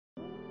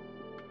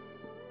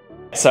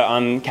So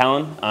I'm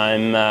Callan.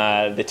 I'm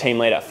the team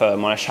leader for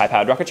Monash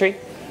high-powered rocketry.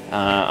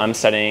 I'm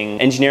studying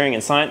engineering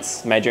and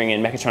science, majoring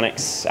in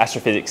mechatronics,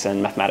 astrophysics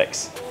and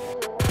mathematics.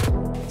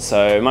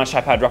 So Monash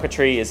high-powered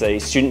rocketry is a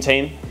student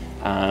team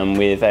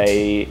with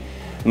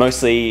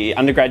mostly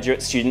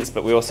undergraduate students,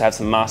 but we also have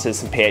some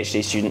masters and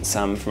PhD students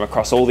from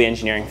across all the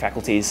engineering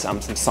faculties,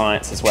 some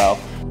science as well.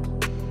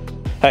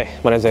 Hey,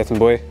 my name's Nathan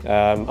Boy.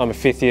 I'm a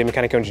 5th year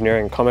mechanical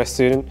engineering and commerce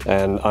student,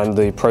 and I'm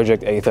the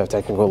Project Ether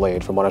technical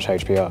lead for Monash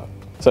HPR.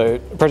 So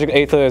Project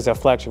Ether is our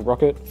flagship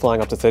rocket,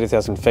 flying up to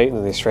 30,000 feet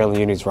in the Australian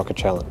Uni's Rocket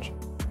Challenge.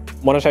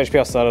 Monash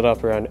HPR started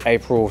up around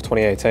April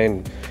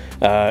 2018.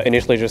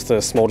 Initially just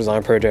a small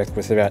design project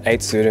with about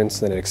 8 students,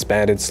 then it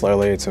expanded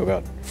slowly to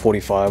about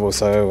 45 or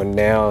so, and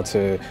now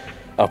to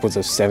upwards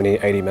of 70,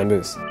 80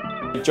 members.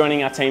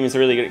 Joining our team is a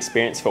really good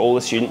experience for all the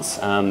students.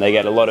 They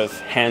get a lot of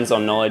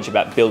hands-on knowledge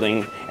about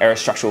building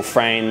aerostructural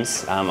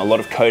frames, a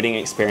lot of coding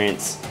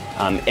experience,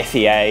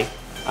 FEA,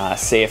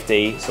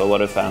 CFD, so a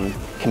lot of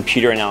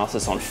computer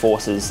analysis on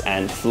forces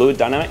and fluid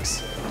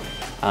dynamics.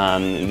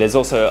 There's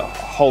also a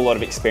whole lot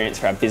of experience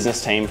for our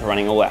business team for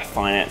running all our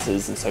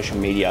finances and social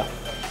media.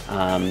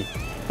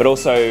 But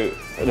also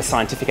the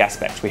scientific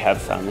aspect. We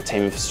have a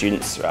team of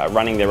students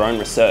running their own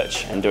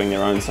research and doing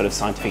their own sort of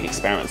scientific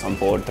experiments on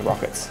board the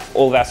rockets.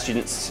 All of our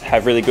students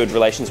have really good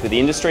relations with the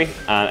industry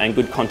and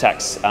good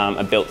contacts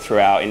are built through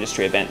our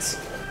industry events.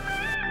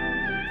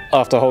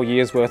 After a whole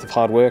year's worth of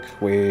hard work,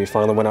 we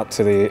finally went up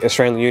to the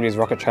Australian Uni's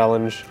Rocket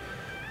Challenge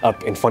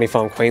up in Funny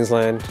Farm,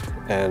 Queensland,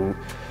 and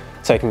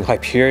taking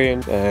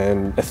Hyperion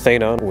and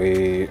Athena,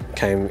 we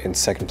came in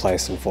 2nd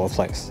place and 4th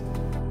place.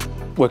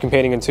 We're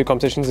competing in 2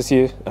 competitions this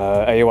year,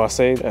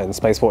 AURC and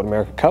Spaceport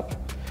America Cup.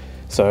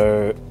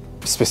 So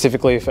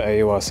specifically for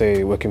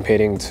AURC, we're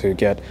competing to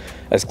get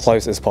as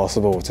close as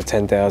possible to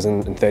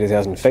 10,000 and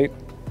 30,000 feet.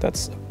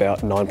 That's about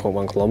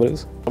 9.1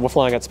 kilometres. We're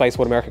flying at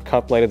Spaceport America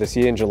Cup later this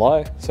year in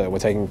July, so we're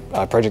taking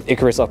Project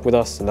Icarus up with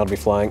us, and that'll be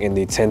flying in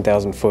the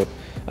 10,000 foot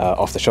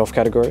off-the-shelf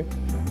category.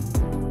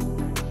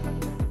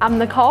 I'm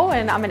Nicole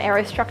and I'm an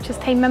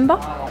aerostructures team member.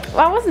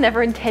 Well, I was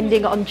never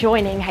intending on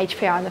joining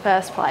HPR in the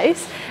first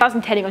place. I was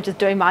intending on just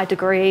doing my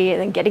degree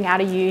and then getting out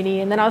of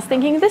uni, and then I was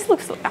thinking this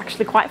looks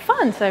actually quite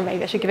fun, so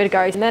maybe I should give it a go.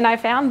 And then I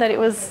found that it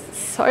was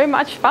so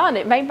much fun.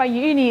 It made my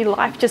uni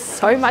life just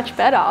so much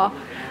better.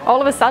 All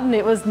of a sudden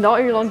it was no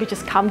longer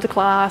just come to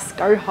class,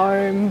 go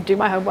home, do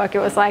my homework. It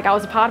was like I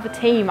was a part of a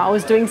team. I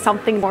was doing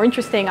something more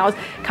interesting. I was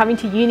coming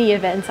to uni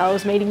events. I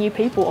was meeting new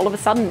people. All of a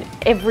sudden,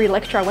 every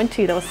lecture I went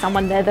to, there was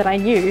someone there that I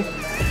knew.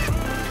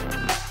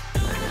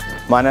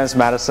 My name is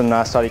Madison and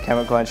I study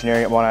chemical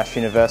engineering at Monash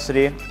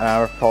University, and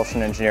I'm a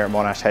propulsion engineer at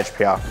Monash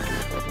HPR.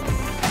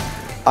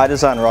 I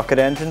design rocket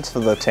engines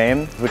for the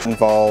team, which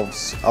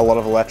involves a lot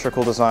of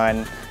electrical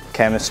design,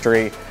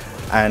 chemistry,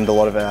 and a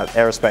lot of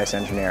aerospace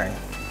engineering.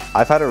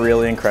 I've had a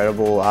really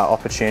incredible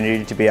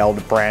opportunity to be able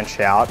to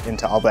branch out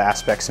into other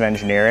aspects of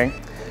engineering.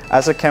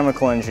 As a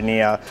chemical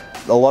engineer,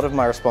 a lot of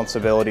my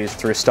responsibilities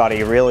through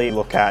study really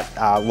look at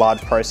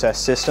large process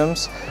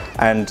systems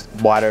and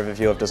wide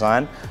overview of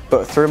design.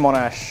 But through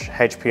Monash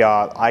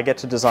HPR, I get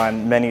to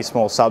design many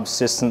small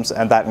subsystems,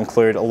 and that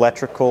include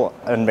electrical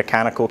and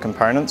mechanical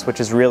components,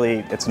 which is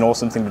it's an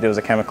awesome thing to do as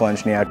a chemical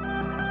engineer.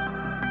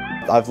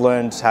 I've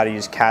learned how to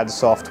use CAD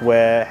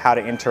software, how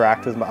to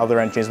interact with my other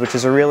engineers, which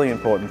is a really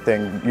important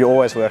thing. You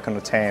always work on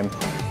a team.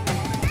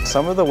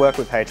 Some of the work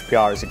with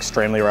HPR is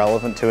extremely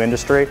relevant to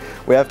industry.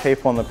 We have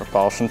people on the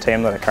propulsion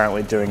team that are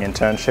currently doing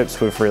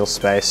internships with real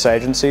space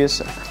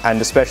agencies, and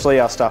especially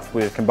our stuff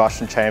with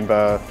combustion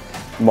chamber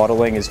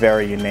modelling is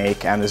very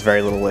unique, and there's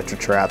very little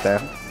literature out there.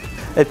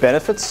 It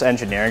benefits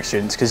engineering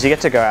students because you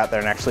get to go out there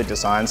and actually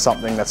design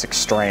something that's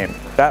extreme.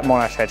 At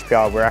Monash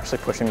HPR, we're actually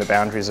pushing the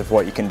boundaries of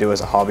what you can do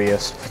as a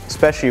hobbyist,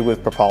 especially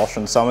with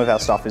propulsion. Some of our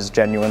stuff is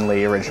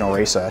genuinely original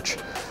research.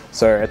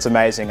 So it's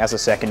amazing as a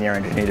 2nd year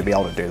engineer to be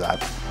able to do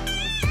that.